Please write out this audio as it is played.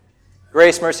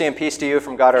Grace, mercy, and peace to you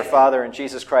from God our Father and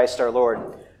Jesus Christ our Lord.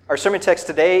 Our sermon text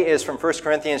today is from 1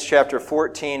 Corinthians chapter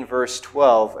 14, verse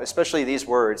 12, especially these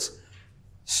words,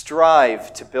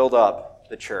 strive to build up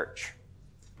the church.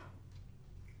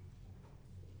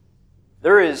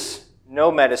 There is no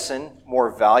medicine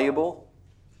more valuable,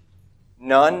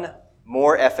 none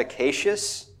more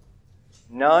efficacious,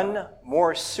 none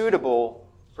more suitable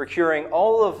for curing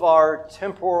all of our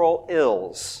temporal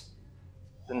ills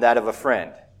than that of a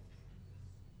friend.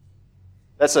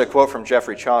 That's a quote from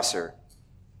Geoffrey Chaucer.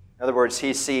 In other words,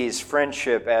 he sees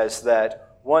friendship as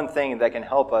that one thing that can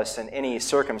help us in any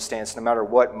circumstance, no matter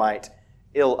what might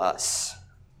ill us.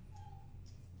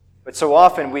 But so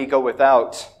often we go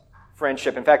without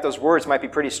friendship. In fact, those words might be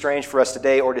pretty strange for us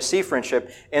today, or to see friendship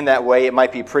in that way, it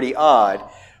might be pretty odd.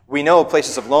 We know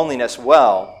places of loneliness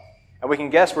well, and we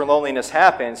can guess where loneliness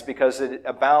happens because it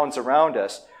abounds around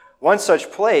us. One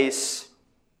such place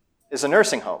is a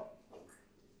nursing home.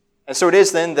 And so it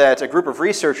is then that a group of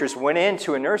researchers went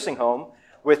into a nursing home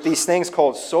with these things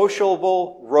called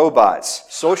sociable robots.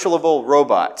 Sociable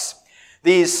robots.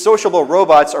 These sociable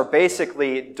robots are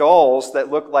basically dolls that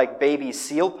look like baby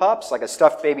seal pups, like a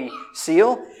stuffed baby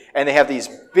seal, and they have these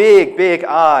big, big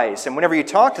eyes. And whenever you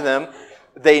talk to them,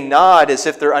 they nod as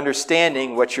if they're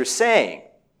understanding what you're saying.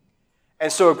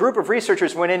 And so a group of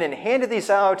researchers went in and handed these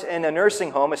out in a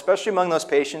nursing home, especially among those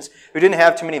patients who didn't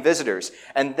have too many visitors.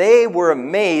 And they were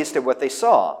amazed at what they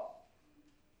saw.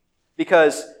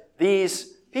 Because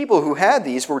these people who had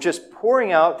these were just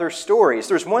pouring out their stories.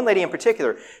 There's one lady in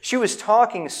particular. She was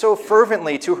talking so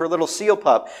fervently to her little seal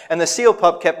pup, and the seal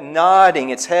pup kept nodding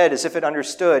its head as if it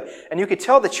understood. And you could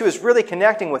tell that she was really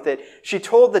connecting with it. She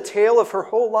told the tale of her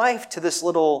whole life to this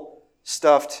little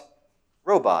stuffed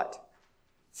robot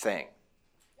thing.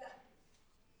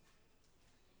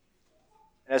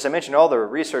 And as I mentioned, all the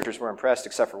researchers were impressed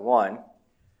except for one,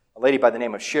 a lady by the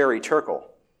name of Sherry Turkle.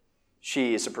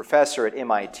 She is a professor at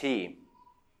MIT,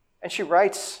 and she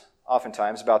writes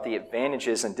oftentimes about the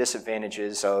advantages and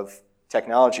disadvantages of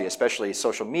technology, especially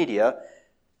social media.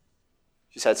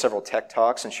 She's had several tech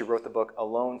talks, and she wrote the book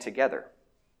Alone Together.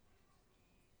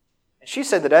 And she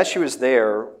said that as she was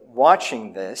there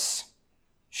watching this,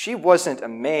 she wasn't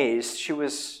amazed, she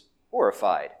was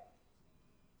horrified.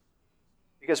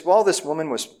 Because while this woman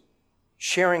was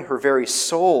sharing her very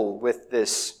soul with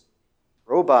this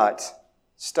robot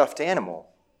stuffed animal,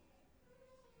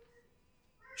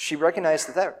 she recognized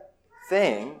that that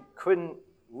thing couldn't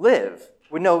live,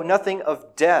 would know nothing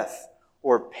of death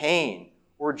or pain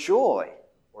or joy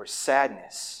or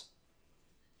sadness.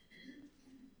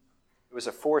 It was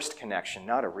a forced connection,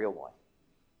 not a real one.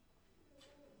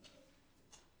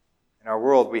 In our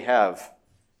world, we have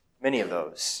many of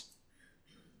those.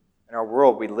 In our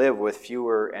world, we live with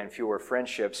fewer and fewer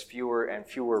friendships, fewer and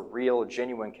fewer real,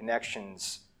 genuine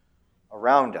connections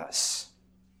around us.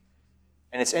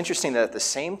 And it's interesting that at the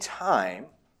same time,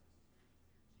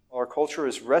 while our culture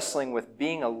is wrestling with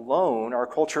being alone, our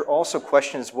culture also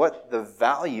questions what the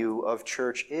value of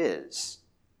church is.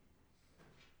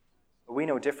 But we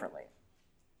know differently.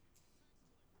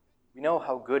 We know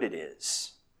how good it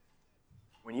is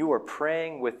when you are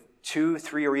praying with 2,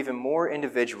 3, or even more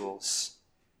individuals,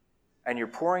 and you're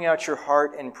pouring out your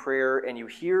heart in prayer, and you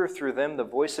hear through them the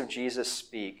voice of Jesus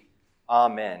speak,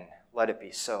 Amen, let it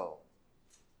be so.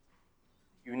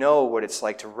 You know what it's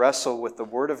like to wrestle with the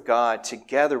Word of God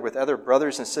together with other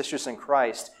brothers and sisters in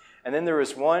Christ, and then there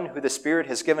is one who the Spirit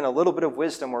has given a little bit of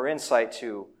wisdom or insight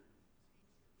to,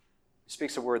 who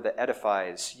speaks a word that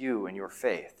edifies you in your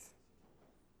faith.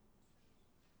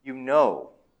 You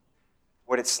know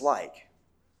what it's like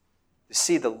to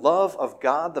see the love of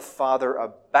God the Father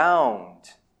abound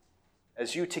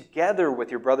as you together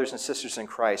with your brothers and sisters in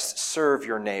Christ serve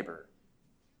your neighbor.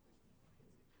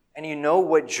 And you know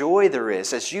what joy there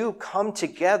is as you come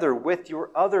together with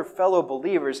your other fellow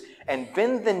believers and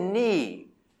bend the knee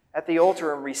at the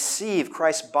altar and receive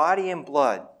Christ's body and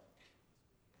blood.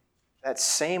 That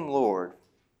same Lord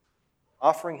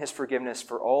offering His forgiveness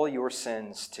for all your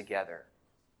sins together.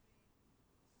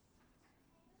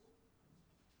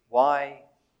 Why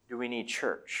do we need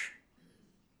church?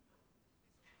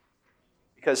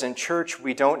 Because in church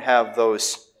we don't have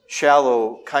those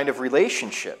shallow kind of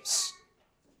relationships.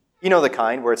 You know the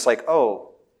kind where it's like,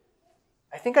 oh,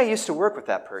 I think I used to work with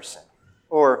that person.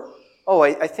 Or, oh,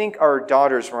 I think our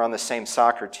daughters were on the same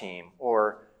soccer team.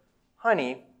 Or,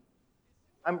 honey,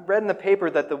 I read in the paper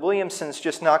that the Williamsons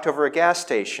just knocked over a gas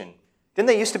station. Didn't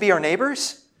they used to be our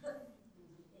neighbors?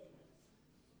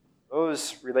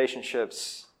 Those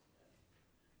relationships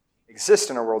exist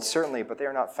in our world, certainly, but they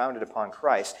are not founded upon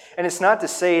Christ. And it's not to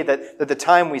say that the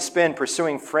time we spend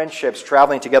pursuing friendships,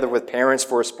 traveling together with parents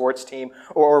for a sports team,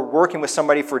 or working with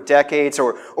somebody for decades,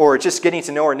 or just getting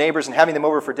to know our neighbors and having them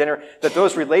over for dinner, that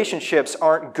those relationships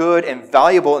aren't good and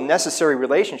valuable and necessary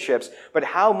relationships, but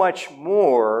how much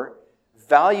more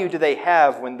value do they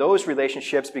have when those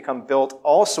relationships become built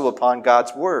also upon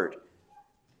God's Word?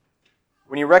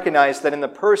 When you recognize that in the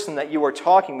person that you are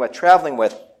talking with, traveling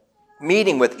with,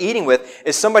 meeting with, eating with,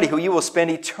 is somebody who you will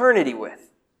spend eternity with.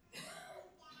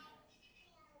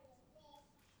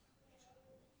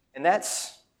 And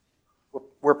that's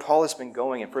where Paul has been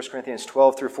going in 1 Corinthians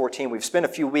 12 through 14. We've spent a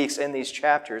few weeks in these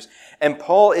chapters, and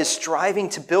Paul is striving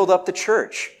to build up the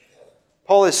church.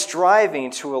 Paul is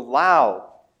striving to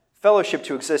allow fellowship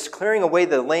to exist, clearing away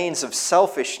the lanes of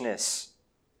selfishness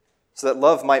so that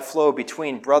love might flow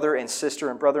between brother and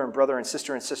sister and brother and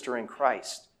sister in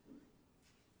Christ.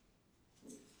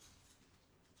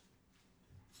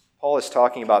 Paul is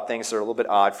talking about things that are a little bit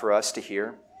odd for us to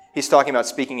hear. He's talking about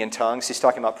speaking in tongues. He's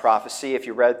talking about prophecy. If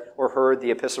you read or heard the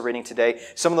epistle reading today,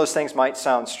 some of those things might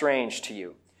sound strange to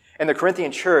you. In the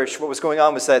Corinthian church, what was going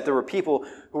on was that there were people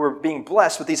who were being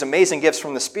blessed with these amazing gifts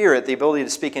from the Spirit, the ability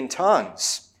to speak in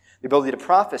tongues, the ability to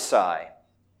prophesy.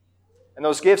 And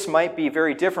those gifts might be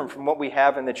very different from what we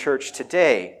have in the church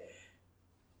today.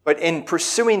 But in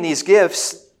pursuing these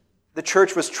gifts, the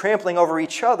church was trampling over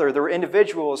each other. There were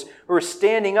individuals who were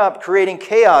standing up, creating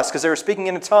chaos because they were speaking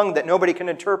in a tongue that nobody can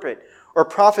interpret, or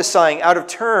prophesying out of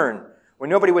turn when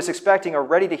nobody was expecting or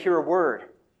ready to hear a word.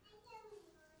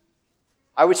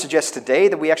 I would suggest today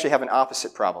that we actually have an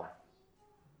opposite problem,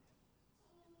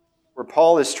 where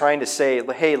Paul is trying to say,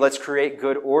 hey, let's create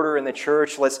good order in the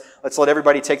church. Let's let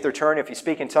everybody take their turn. If you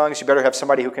speak in tongues, you better have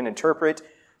somebody who can interpret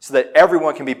so that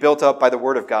everyone can be built up by the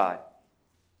Word of God.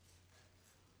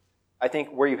 I think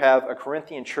where you have a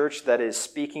Corinthian church that is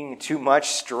speaking too much,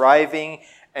 striving,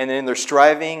 and in their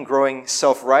striving, growing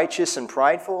self-righteous and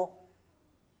prideful,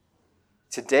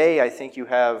 today I think you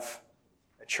have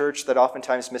a church that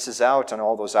oftentimes misses out on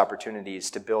all those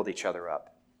opportunities to build each other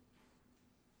up.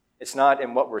 It's not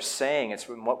in what we're saying, it's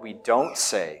in what we don't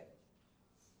say.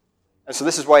 And so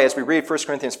this is why as we read 1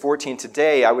 Corinthians 14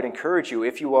 today, I would encourage you,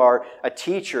 if you are a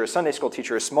teacher, a Sunday school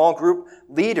teacher, a small group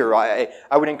leader, I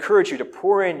would encourage you to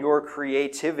pour in your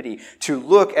creativity, to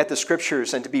look at the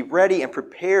Scriptures and to be ready and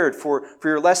prepared for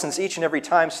your lessons each and every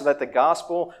time so that the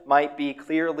gospel might be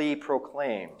clearly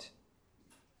proclaimed.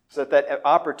 So that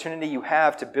opportunity you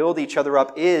have to build each other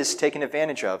up is taken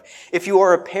advantage of. If you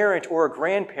are a parent or a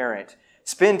grandparent,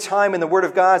 spend time in the Word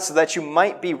of God so that you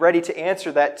might be ready to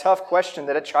answer that tough question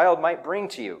that a child might bring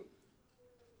to you.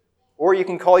 Or you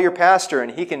can call your pastor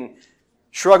and he can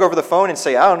shrug over the phone and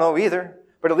say, I don't know either,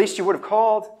 but at least you would have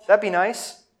called. That'd be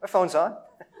nice. My phone's on.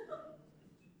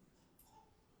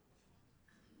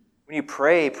 When you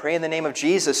pray in the name of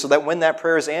Jesus so that when that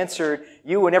prayer is answered,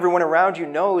 you and everyone around you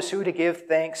knows who to give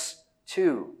thanks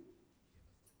to.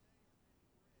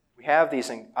 We have these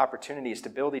opportunities to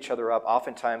build each other up.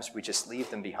 Oftentimes, we just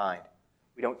leave them behind.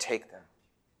 We don't take them.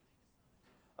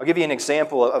 I'll give you an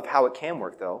example of how it can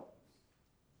work, though.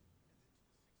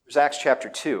 There's Acts chapter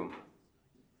 2.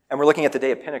 And we're looking at the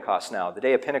day of Pentecost now. The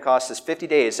day of Pentecost is 50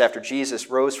 days after Jesus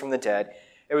rose from the dead.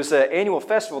 It was an annual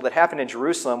festival that happened in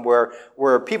Jerusalem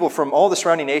where people from all the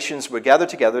surrounding nations would gather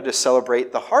together to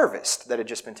celebrate the harvest that had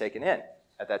just been taken in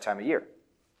at that time of year.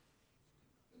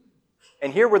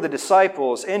 And here were the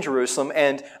disciples in Jerusalem,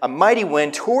 and a mighty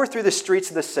wind tore through the streets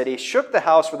of the city, shook the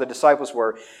house where the disciples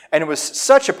were, and it was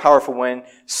such a powerful wind,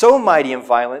 so mighty and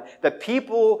violent, that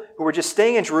people who were just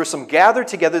staying in Jerusalem gathered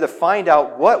together to find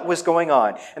out what was going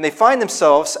on. And they find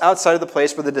themselves outside of the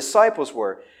place where the disciples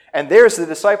were. And there's the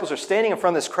disciples are standing in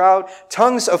front of this crowd.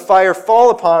 Tongues of fire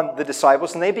fall upon the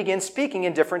disciples, and they begin speaking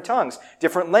in different tongues,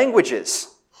 different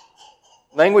languages.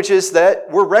 Languages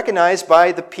that were recognized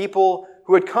by the people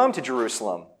who had come to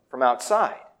Jerusalem from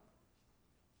outside.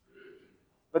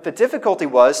 But the difficulty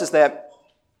is that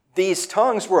these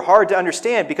tongues were hard to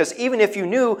understand because even if you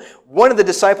knew one of the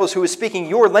disciples who was speaking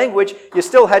your language, you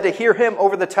still had to hear him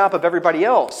over the top of everybody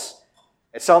else.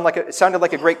 It sounded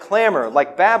like a great clamor,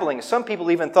 like babbling. Some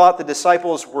people even thought the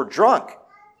disciples were drunk.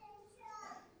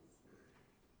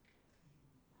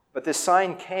 But this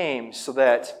sign came so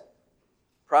that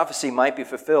prophecy might be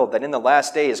fulfilled, that in the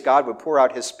last days God would pour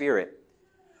out His Spirit.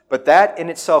 But that in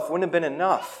itself wouldn't have been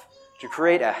enough to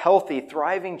create a healthy,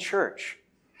 thriving church.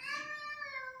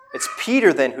 It's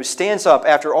Peter then who stands up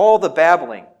after all the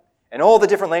babbling and all the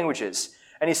different languages,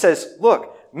 and he says,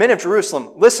 look, men of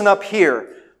Jerusalem, listen up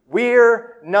here.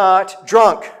 We're not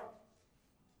drunk.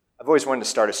 I've always wanted to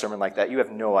start a sermon like that. You have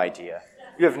no idea.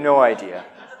 You have no idea.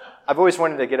 I've always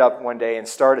wanted to get up one day and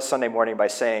start a Sunday morning by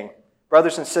saying,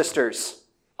 brothers and sisters,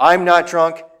 I'm not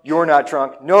drunk, you're not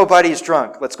drunk, nobody's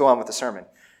drunk. Let's go on with the sermon.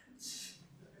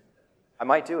 I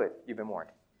might do it. You've been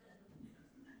warned.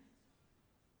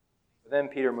 But then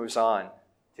Peter moves on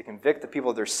to convict the people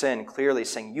of their sin, clearly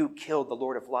saying, you killed the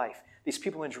Lord of life. These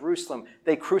people in Jerusalem,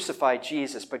 they crucified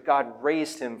Jesus, but God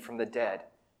raised him from the dead.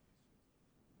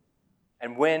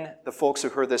 And when the folks who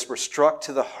heard this were struck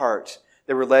to the heart,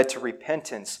 they were led to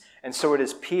repentance. And so it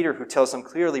is Peter who tells them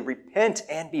clearly, repent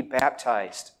and be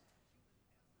baptized.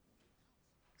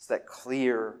 It's that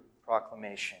clear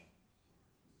proclamation,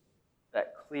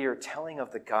 that clear telling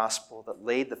of the gospel that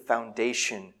laid the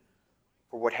foundation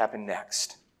for what happened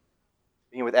next.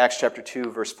 Beginning with Acts chapter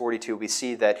 2, verse 42, we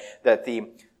see that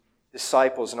the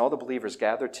disciples and all the believers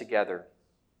gathered together.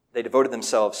 They devoted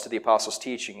themselves to the apostles'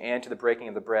 teaching and to the breaking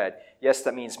of the bread. Yes,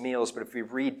 that means meals, but if we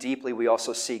read deeply, we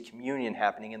also see communion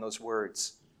happening in those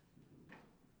words.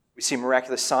 We see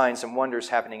miraculous signs and wonders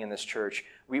happening in this church.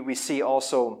 We see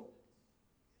also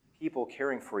people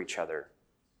caring for each other,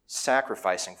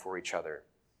 sacrificing for each other,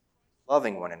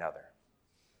 loving one another.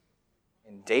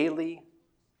 And daily,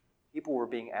 people were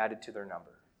being added to their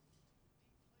number.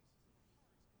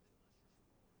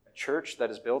 A church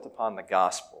that is built upon the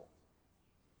gospel,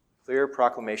 clear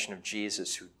proclamation of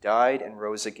Jesus who died and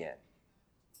rose again.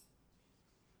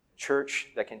 A church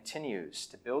that continues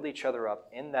to build each other up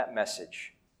in that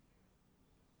message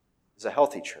is a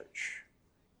healthy church.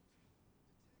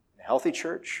 And a healthy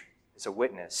church is a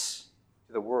witness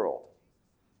to the world,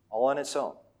 all on its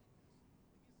own.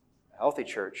 A healthy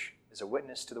church is a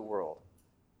witness to the world,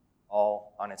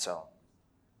 all on its own.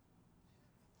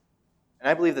 And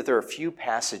I believe that there are few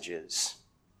passages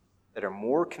that are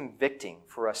more convicting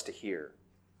for us to hear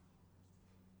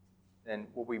than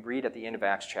what we read at the end of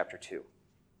Acts chapter 2.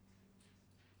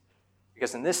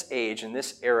 Because in this age, in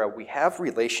this era, we have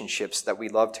relationships that we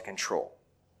love to control.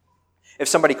 If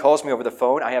somebody calls me over the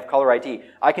phone, I have caller ID.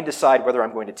 I can decide whether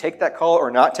I'm going to take that call or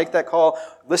not take that call,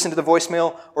 listen to the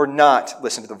voicemail or not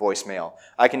listen to the voicemail.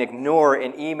 I can ignore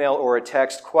an email or a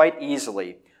text quite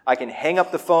easily. I can hang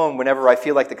up the phone whenever I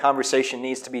feel like the conversation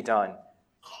needs to be done.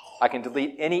 I can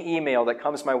delete any email that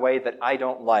comes my way that I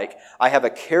don't like. I have a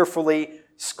carefully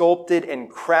sculpted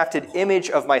and crafted image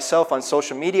of myself on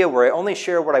social media where I only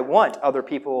share what I want other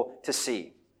people to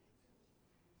see.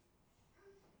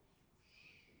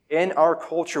 In our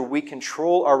culture, we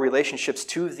control our relationships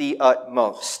to the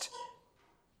utmost.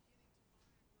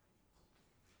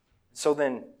 So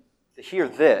then, to hear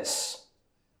this,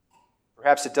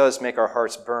 perhaps it does make our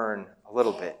hearts burn a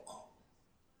little bit.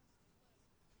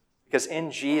 Because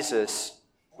in Jesus,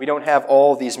 we don't have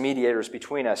all these mediators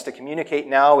between us. To communicate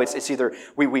now, it's either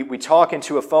we talk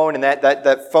into a phone and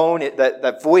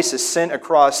that voice is sent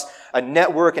across a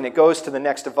network and it goes to the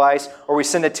next device, or we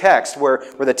send a text where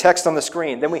the text on the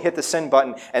screen, then we hit the send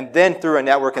button, and then through a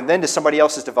network, and then to somebody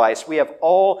else's device. We have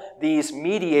all these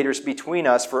mediators between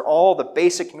us for all the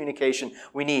basic communication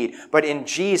we need. But in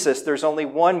Jesus, there's only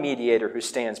one mediator who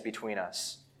stands between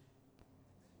us.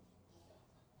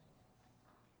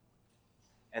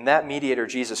 And that mediator,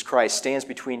 Jesus Christ, stands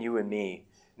between you and me,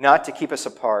 not to keep us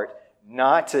apart,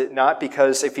 not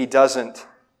because if he doesn't,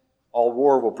 all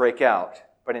war will break out.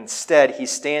 But instead, he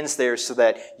stands there so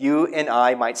that you and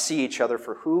I might see each other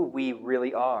for who we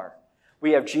really are.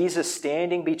 We have Jesus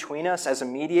standing between us as a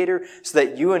mediator so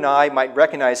that you and I might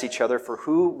recognize each other for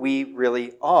who we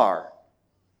really are.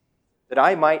 That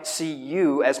I might see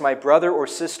you as my brother or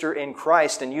sister in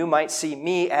Christ, and you might see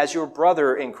me as your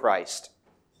brother in Christ.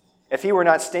 If he were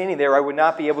not standing there, I would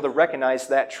not be able to recognize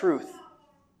that truth.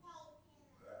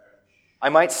 I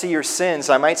might see your sins.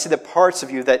 I might see the parts of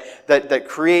you that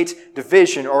create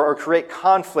division or create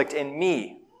conflict in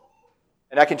me.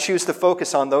 And I can choose to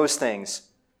focus on those things.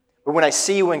 But when I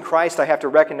see you in Christ, I have to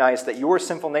recognize that your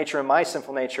sinful nature and my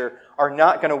sinful nature are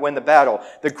not going to win the battle.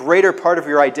 The greater part of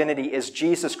your identity is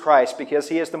Jesus Christ because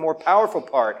he is the more powerful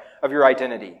part of your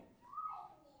identity.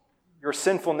 Your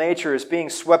sinful nature is being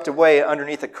swept away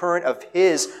underneath the current of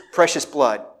his precious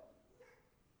blood.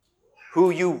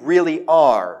 Who you really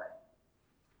are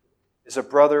is a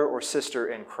brother or sister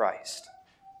in Christ.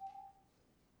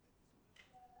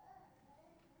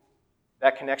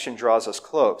 That connection draws us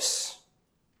close.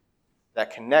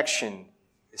 That connection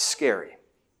is scary.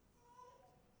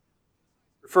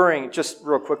 Referring just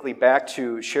real quickly back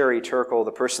to Sherry Turkle,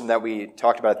 the person that we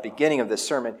talked about at the beginning of this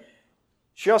sermon,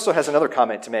 she also has another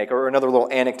comment to make, or another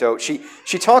little anecdote. She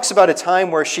talks about a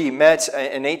time where she met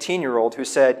an 18-year-old who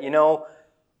said,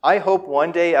 I hope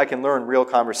one day I can learn real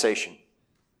conversation.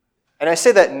 And I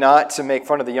say that not to make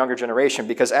fun of the younger generation,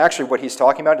 because actually what he's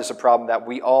talking about is a problem that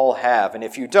we all have. And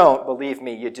if you don't, believe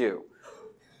me, you do.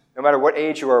 No matter what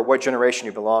age you are or what generation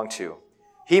you belong to.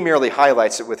 He merely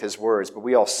highlights it with his words, but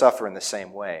we all suffer in the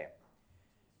same way.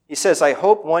 He says, I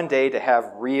hope one day to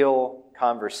have real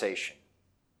conversation.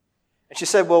 And she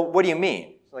said, well, what do you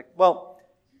mean? Like, well,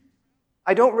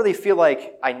 I don't really feel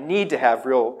like I need to have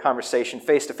real conversation,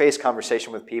 face-to-face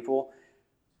conversation with people.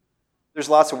 There's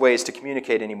lots of ways to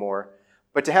communicate anymore.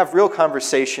 But to have real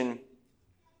conversation,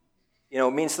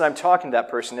 means that I'm talking to that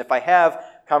person. If I have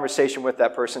conversation with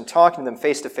that person, talking to them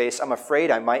face-to-face, I'm afraid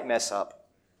I might mess up.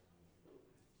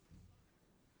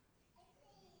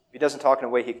 If he doesn't talk in a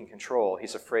way he can control,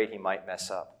 he's afraid he might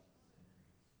mess up.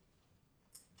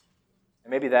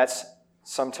 And maybe that's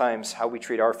sometimes how we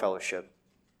treat our fellowship.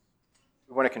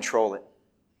 We want to control it.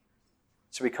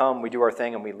 So we come, we do our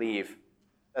thing, and we leave.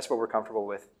 That's what we're comfortable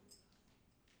with.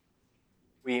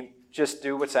 We just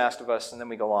do what's asked of us, and then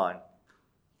we go on,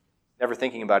 never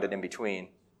thinking about it in between,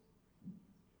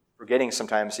 forgetting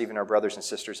sometimes even our brothers and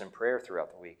sisters in prayer throughout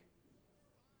the week,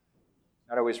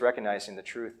 not always recognizing the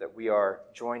truth that we are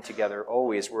joined together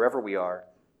always, wherever we are,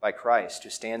 by Christ,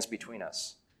 who stands between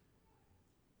us.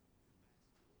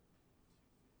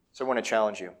 So I want to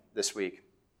challenge you this week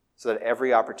so that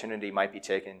every opportunity might be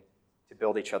taken to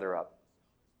build each other up.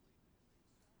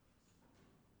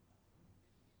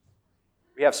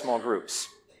 We have small groups.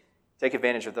 Take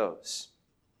advantage of those.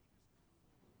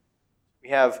 We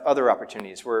have other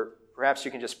opportunities where perhaps you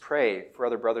can just pray for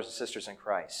other brothers and sisters in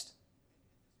Christ.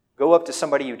 Go up to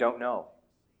somebody you don't know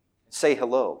and say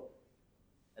hello.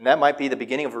 And that might be the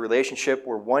beginning of a relationship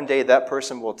where one day that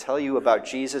person will tell you about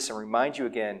Jesus and remind you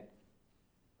again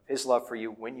of his love for you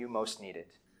when you most need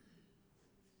it.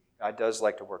 God does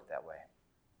like to work that way.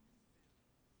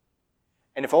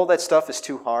 And if all that stuff is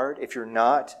too hard, if you're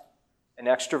not an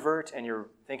extrovert and you're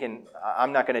thinking,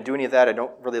 I'm not going to do any of that, I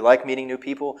don't really like meeting new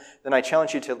people, then I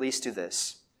challenge you to at least do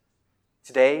this.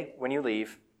 Today, when you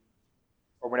leave,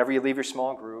 or whenever you leave your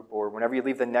small group, or whenever you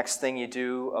leave the next thing you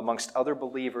do amongst other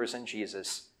believers in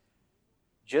Jesus,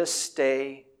 just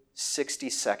stay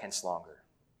 60 seconds longer.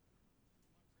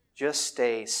 Just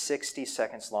stay 60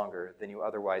 seconds longer than you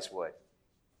otherwise would.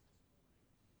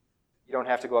 You don't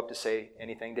have to go up to say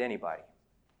anything to anybody.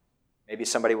 Maybe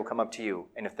somebody will come up to you.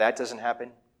 And if that doesn't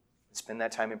happen, spend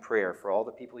that time in prayer for all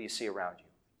the people you see around you.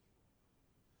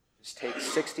 Just take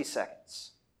 60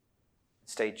 seconds and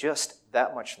stay just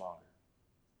that much longer.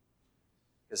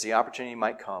 Because the opportunity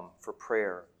might come for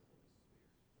prayer,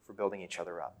 for building each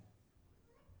other up.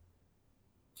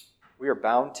 We are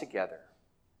bound together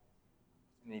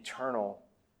in an eternal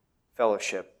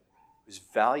fellowship whose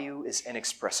value is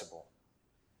inexpressible.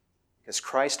 Because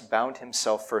Christ bound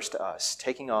himself first to us,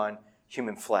 taking on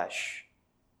human flesh,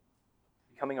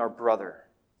 becoming our brother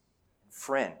and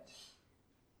friend,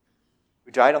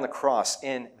 who died on the cross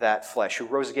in that flesh, who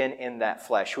rose again in that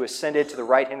flesh, who ascended to the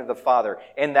right hand of the Father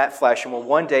in that flesh, and will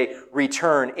one day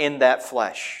return in that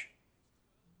flesh.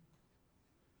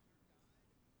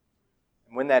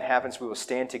 And when that happens, we will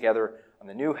stand together on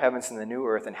the new heavens and the new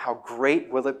earth, and how great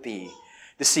will it be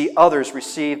to see others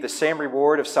receive the same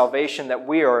reward of salvation that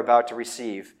we are about to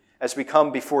receive as we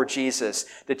come before Jesus,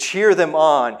 to cheer them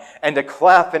on and to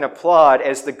clap and applaud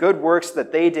as the good works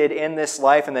that they did in this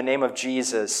life in the name of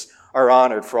Jesus are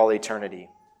honored for all eternity.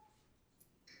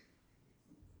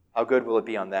 How good will it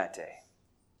be on that day?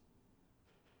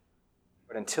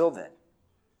 But until then,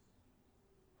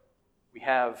 we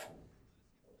have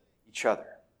each other.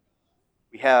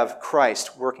 We have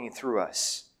Christ working through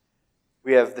us.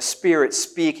 We have the Spirit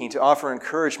speaking to offer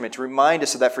encouragement, to remind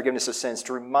us of that forgiveness of sins,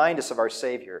 to remind us of our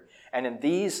Savior. And in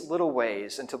these little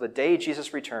ways, until the day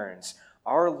Jesus returns,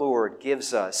 our Lord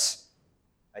gives us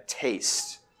a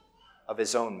taste of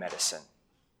his own medicine.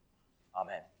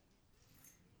 Amen.